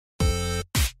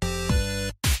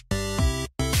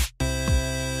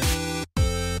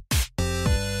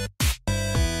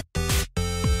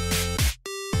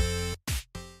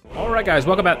Alright guys,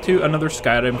 welcome back to another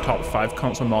Skyrim Top 5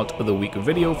 Console Mods of the Week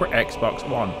video for Xbox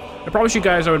One. I promised you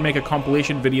guys I would make a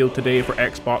compilation video today for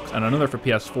Xbox and another for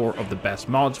PS4 of the best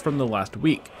mods from the last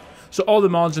week. So all the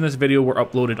mods in this video were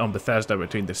uploaded on Bethesda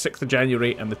between the 6th of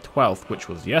January and the 12th, which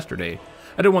was yesterday.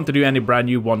 I don't want to do any brand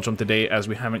new ones on today as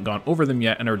we haven't gone over them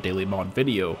yet in our daily mod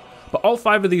video. But all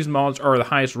 5 of these mods are the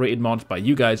highest rated mods by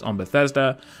you guys on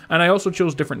Bethesda, and I also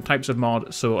chose different types of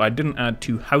mods, so I didn't add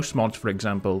 2 house mods for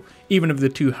example, even if the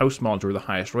 2 house mods were the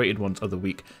highest rated ones of the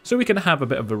week, so we can have a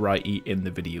bit of variety in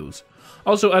the videos.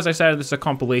 Also, as I said, this is a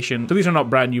compilation, so these are not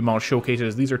brand new mod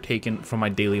showcases, these are taken from my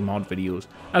daily mod videos,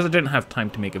 as I didn't have time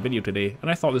to make a video today,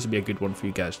 and I thought this would be a good one for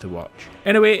you guys to watch.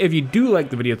 Anyway, if you do like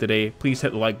the video today, please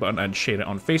hit the like button and share it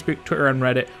on Facebook, Twitter and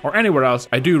Reddit, or anywhere else.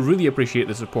 I do really appreciate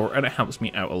the support and it helps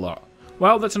me out a lot.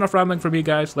 Well, that's enough rambling from me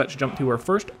guys, let's jump to our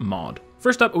first mod.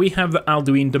 First up, we have the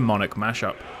Alduin Demonic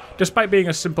Mashup. Despite being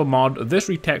a simple mod, this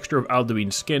retexture of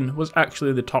Alduin's skin was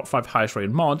actually the top 5 highest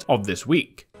rated mods of this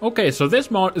week. Okay, so this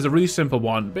mod is a really simple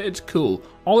one, but it's cool.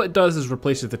 All it does is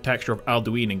replaces the texture of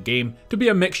Alduin in game to be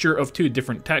a mixture of 2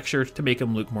 different textures to make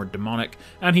him look more demonic,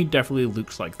 and he definitely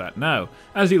looks like that now,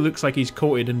 as he looks like he's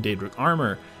coated in Daedric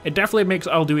armor. It definitely makes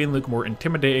Alduin look more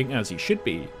intimidating as he should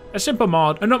be. A simple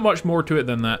mod, and not much more to it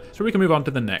than that, so we can move on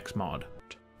to the next mod.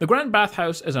 The Grand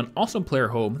Bathhouse is an awesome player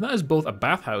home that is both a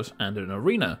bathhouse and an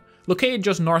arena, located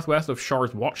just northwest of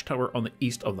Shard's Watchtower on the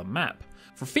east of the map.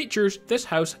 For features, this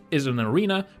house is an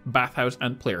arena, bathhouse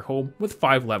and player home with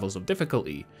 5 levels of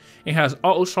difficulty. It has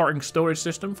auto-sorting storage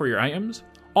system for your items,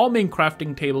 all main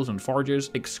crafting tables and forges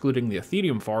excluding the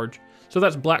Ethereum Forge, so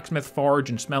that's blacksmith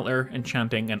forge and smelter,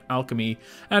 enchanting and alchemy,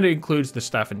 and it includes the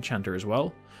staff enchanter as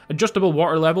well. Adjustable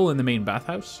water level in the main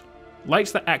bathhouse,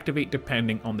 lights that activate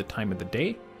depending on the time of the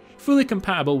day, fully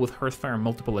compatible with Hearthfire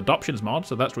multiple adoptions mod,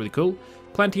 so that's really cool,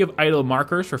 plenty of idle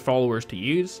markers for followers to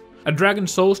use, a Dragon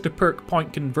Souls to perk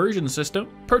point conversion system,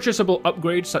 purchasable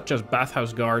upgrades such as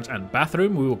bathhouse guards and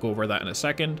bathroom, we will go over that in a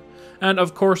second, and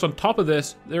of course on top of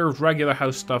this, there's regular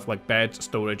house stuff like beds,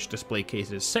 storage, display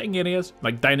cases, sitting areas,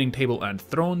 like dining table and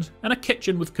thrones, and a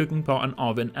kitchen with cooking pot and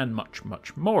oven, and much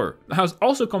more. The house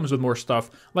also comes with more stuff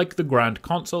like the Grand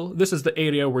Console. This is the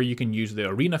area where you can use the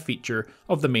arena feature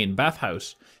of the main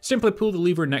bathhouse. Simply pull the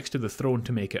lever next to the throne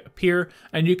to make it appear,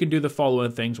 and you can do the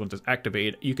following things once it's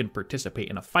activated. You can participate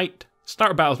in a fight,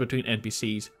 start battles between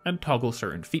NPCs, and toggle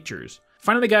certain features.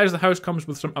 Finally guys, the house comes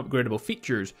with some upgradable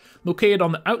features. Located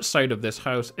on the outside of this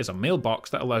house is a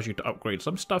mailbox that allows you to upgrade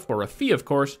some stuff for a fee of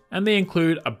course, and they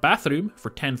include a bathroom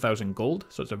for 10,000 gold,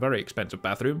 so it's a very expensive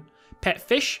bathroom, pet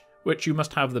fish, which you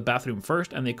must have the bathroom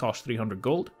first and they cost 300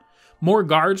 gold, more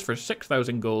guards for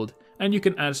 6,000 gold, and you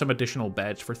can add some additional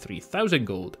beds for 3,000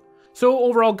 gold. So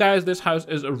overall guys, this house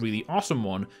is a really awesome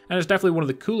one, and it's definitely one of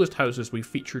the coolest houses we've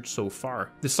featured so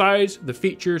far. The size, the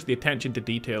features, the attention to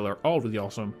detail are all really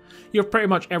awesome. You have pretty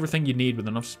much everything you need with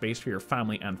enough space for your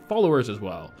family and followers as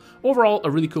well. Overall,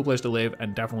 a really cool place to live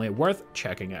and definitely worth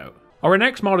checking out. Our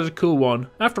next mod is a cool one.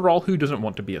 After all, who doesn't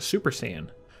want to be a Super Saiyan?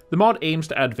 The mod aims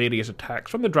to add various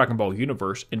attacks from the Dragon Ball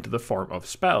universe into the form of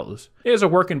spells. It is a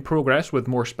work in progress with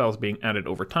more spells being added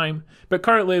over time, but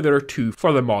currently there are 2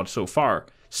 for the mod so far.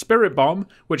 Spirit Bomb,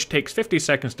 which takes 50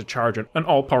 seconds to charge an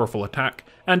all-powerful attack,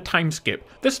 and Time Skip.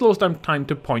 This slows down time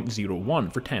to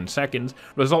 0.01 for 10 seconds,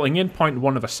 resulting in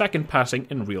 0.1 of a second passing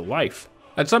in real life.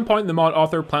 At some point, the mod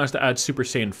author plans to add Super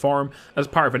Saiyan form as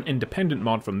part of an independent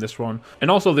mod from this one, and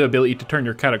also the ability to turn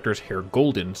your character's hair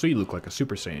golden so you look like a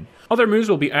Super Saiyan. Other moves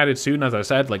will be added soon, as I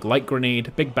said, like Light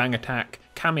Grenade, Big Bang Attack,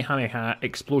 Kamehameha,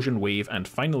 Explosion Wave, and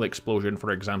Final Explosion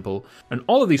for example, and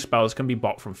all of these spells can be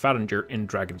bought from Faringer in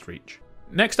Dragon's Reach.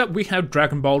 Next up we have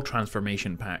Dragon Ball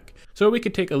Transformation Pack, so we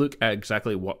could take a look at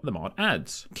exactly what the mod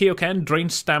adds. Kaioken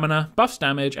drains stamina, buffs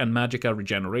damage and magicka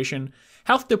regeneration,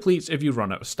 health depletes if you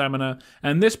run out of stamina,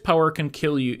 and this power can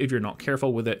kill you if you're not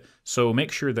careful with it, so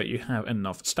make sure that you have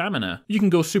enough stamina. You can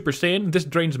go Super Saiyan, this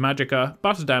drains magicka,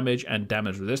 buffs damage and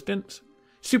damage resistance.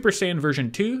 Super Saiyan version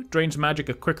 2 drains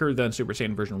magicka quicker than Super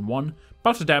Saiyan version 1,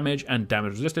 buffs damage and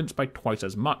damage resistance by twice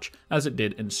as much as it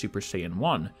did in Super Saiyan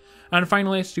 1. And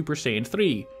finally, Super Saiyan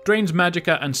 3 drains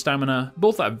magicka and stamina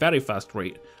both at a very fast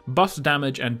rate, buffs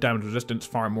damage and damage resistance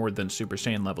far more than Super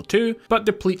Saiyan level 2, but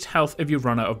depletes health if you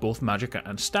run out of both magicka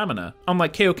and stamina.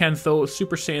 Unlike Kaioken though,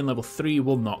 Super Saiyan level 3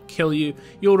 will not kill you,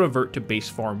 you'll revert to base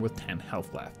form with 10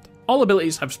 health left. All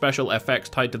abilities have special effects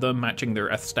tied to them, matching their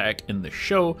aesthetic in the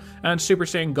show, and Super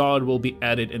Saiyan God will be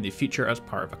added in the future as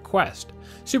part of a quest.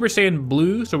 Super Saiyan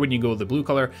Blue, so when you go the blue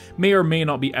color, may or may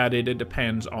not be added, it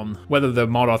depends on whether the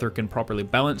mod author can properly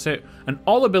balance it, and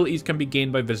all abilities can be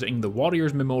gained by visiting the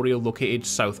Warriors Memorial located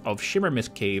south of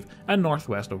Shimmermist Cave and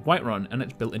northwest of Whiterun, and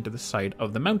it's built into the side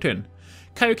of the mountain.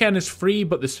 Kaioken is free,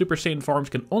 but the Super Saiyan forms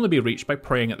can only be reached by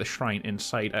praying at the shrine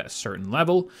inside at a certain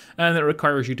level, and it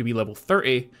requires you to be level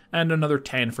 30, and another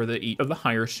 10 for each of the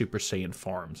higher Super Saiyan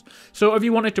forms. So if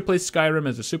you wanted to play Skyrim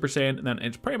as a Super Saiyan, then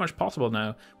it's pretty much possible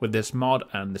now with this mod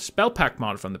and the Spell Pack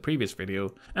mod from the previous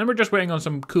video, and we're just waiting on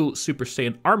some cool Super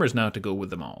Saiyan armors now to go with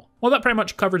them all. Well, that pretty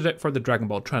much covers it for the Dragon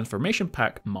Ball Transformation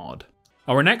Pack mod.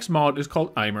 Our next mod is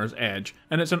called Ymir's Edge,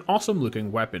 and it's an awesome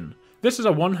looking weapon. This is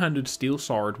a one-handed steel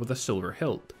sword with a silver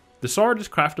hilt. The sword is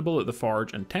craftable at the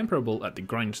forge and temperable at the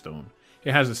grindstone.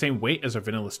 It has the same weight as a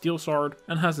vanilla steel sword,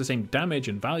 and has the same damage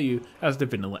and value as the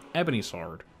vanilla ebony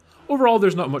sword. Overall,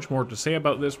 there's not much more to say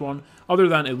about this one, other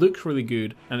than it looks really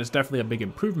good, and it's definitely a big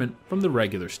improvement from the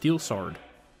regular steel sword.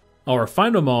 Our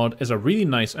final mod is a really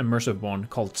nice immersive one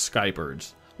called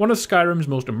Skybirds. One of Skyrim's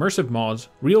most immersive mods,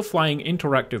 real flying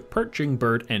interactive perching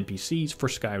bird NPCs for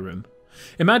Skyrim.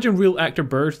 Imagine real actor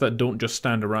birds that don't just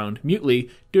stand around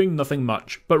mutely doing nothing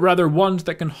much, but rather ones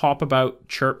that can hop about,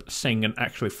 chirp, sing, and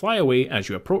actually fly away as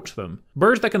you approach them.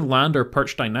 Birds that can land or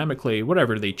perch dynamically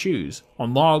wherever they choose,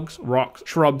 on logs, rocks,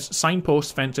 shrubs,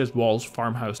 signposts, fences, walls,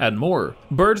 farmhouse, and more.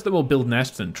 Birds that will build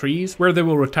nests in trees, where they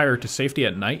will retire to safety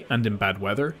at night and in bad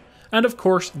weather. And of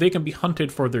course, they can be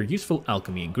hunted for their useful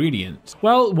alchemy ingredients.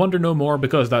 Well, wonder no more,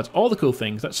 because that's all the cool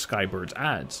things that Skybirds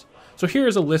adds. So here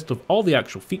is a list of all the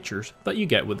actual features that you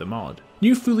get with the mod.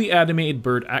 New fully animated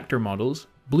bird actor models: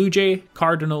 blue jay,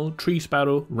 cardinal, tree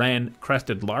sparrow, wren,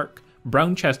 crested lark,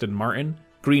 brown-chested martin,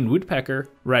 green woodpecker,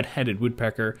 red-headed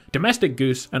woodpecker, domestic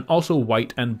goose, and also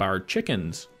white and barred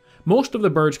chickens. Most of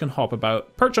the birds can hop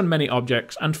about, perch on many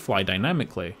objects, and fly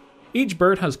dynamically. Each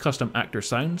bird has custom actor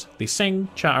sounds. They sing,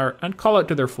 chatter, and call out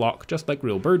to their flock just like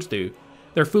real birds do.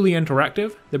 They're fully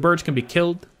interactive, the birds can be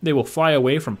killed, they will fly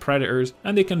away from predators,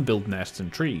 and they can build nests in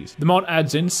trees. The mod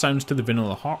adds in sounds to the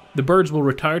vanilla hawk. The birds will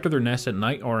retire to their nests at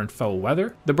night or in foul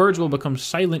weather. The birds will become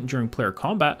silent during player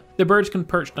combat. The birds can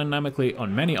perch dynamically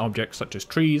on many objects such as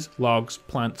trees, logs,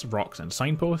 plants, rocks, and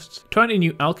signposts. 20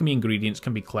 new alchemy ingredients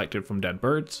can be collected from dead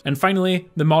birds. And finally,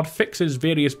 the mod fixes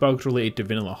various bugs related to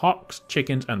vanilla hawks,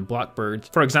 chickens, and blackbirds.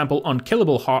 For example,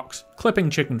 unkillable hawks,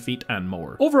 clipping chicken feet, and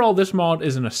more. Overall, this mod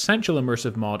is an essential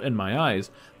immersive mod in my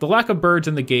eyes. The lack of birds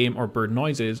in the game or bird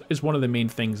noises is one of the main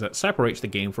things that separates the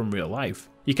game from real life.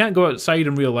 You can't go outside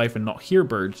in real life and not hear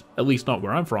birds, at least not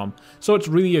where I'm from, so it's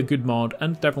really a good mod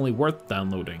and definitely worth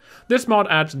downloading. This mod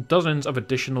adds dozens of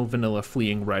additional vanilla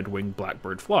fleeing red-winged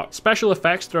blackbird flocks, special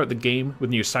effects throughout the game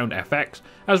with new sound effects,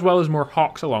 as well as more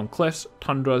hawks along cliffs,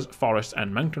 tundras, forests,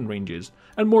 and mountain ranges,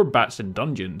 and more bats in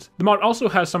dungeons. The mod also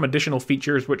has some additional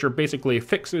features which are basically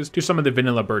fixes to some of the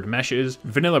vanilla bird meshes,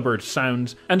 vanilla bird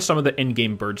sounds, and some of the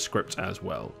in-game bird scripts as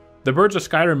well. The Birds of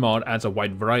Skyrim mod adds a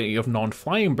wide variety of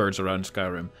non-flying birds around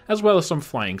Skyrim, as well as some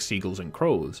flying seagulls and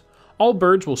crows. All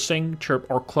birds will sing, chirp,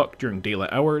 or cluck during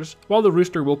daylight hours, while the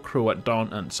rooster will crow at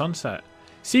dawn and sunset.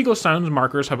 Seagull sounds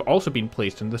markers have also been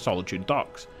placed in the Solitude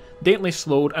docks, daintily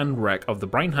slowed and wreck of the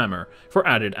Brinehammer, for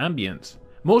added ambience.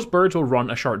 Most birds will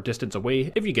run a short distance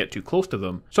away if you get too close to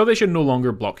them, so they should no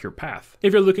longer block your path.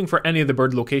 If you're looking for any of the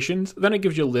bird locations, then it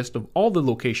gives you a list of all the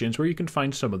locations where you can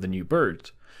find some of the new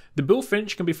birds. The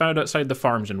bullfinch can be found outside the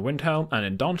farms in Windhelm and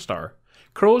in Dawnstar.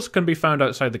 Crows can be found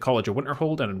outside the College of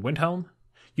Winterhold and in Windhelm.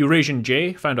 Eurasian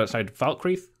jay found outside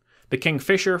Falkreath. The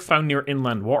kingfisher found near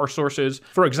inland water sources,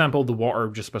 for example the water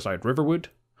just beside Riverwood.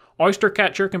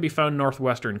 Oystercatcher can be found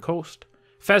northwestern coast.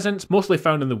 Pheasants, mostly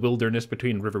found in the wilderness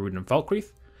between Riverwood and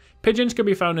Falkreath. Pigeons can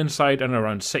be found inside and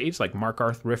around cities like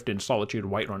Markarth, Riften, Solitude,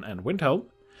 Whiterun, and Windhelm.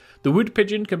 The wood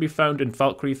pigeon can be found in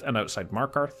Falkreath and outside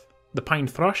Markarth. The pine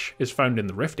thrush is found in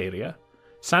the Rift area.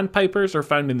 Sandpipers are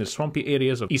found in the swampy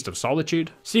areas of east of Solitude.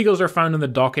 Seagulls are found in the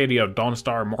dock area of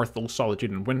Dawnstar, Morthal,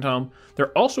 Solitude, and Windhelm.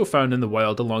 They're also found in the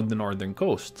wild along the northern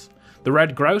coasts. The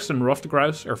red grouse and ruffed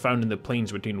grouse are found in the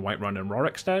plains between Whiterun and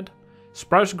Rorikstead.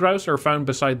 Sprouse grouse are found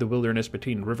beside the wilderness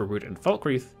between Riverwood and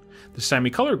Falkreath. The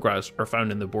semi-coloured grouse are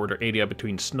found in the border area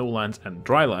between snowlands and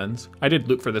drylands. I did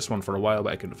look for this one for a while,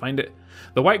 but I couldn't find it.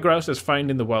 The white grouse is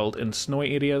found in the wild in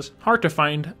snowy areas. Hard to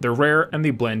find, they're rare, and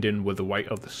they blend in with the white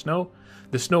of the snow.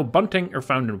 The snow bunting are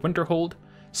found in Winterhold.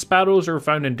 Sparrows are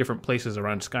found in different places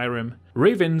around Skyrim.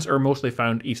 Ravens are mostly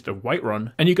found east of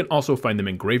Whiterun, and you can also find them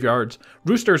in graveyards.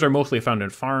 Roosters are mostly found in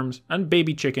farms, and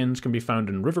baby chickens can be found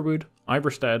in Riverwood,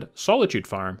 Iverstead, Solitude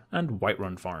Farm, and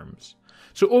Whiterun farms.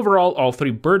 So overall, all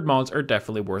 3 bird mods are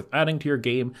definitely worth adding to your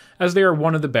game, as they are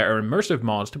one of the better immersive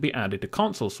mods to be added to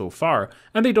consoles so far,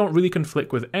 and they don't really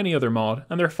conflict with any other mod,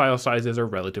 and their file sizes are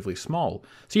relatively small,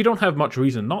 so you don't have much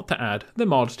reason not to add the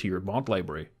mods to your mod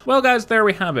library. Well guys, there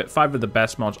we have it, 5 of the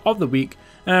best mods of the week,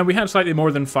 and we had slightly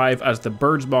more than 5 as the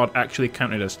birds mod actually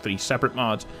counted as 3 separate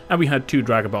mods, and we had 2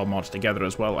 Dragon Ball mods together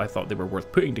as well. I thought they were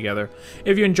worth putting together.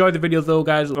 If you enjoyed the video though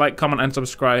guys, like, comment and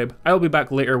subscribe. I'll be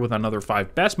back later with another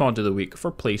 5 best mods of the week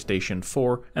for PlayStation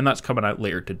 4, and that's coming out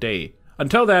later today.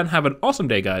 Until then, have an awesome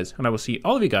day guys, and I will see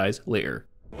all of you guys later.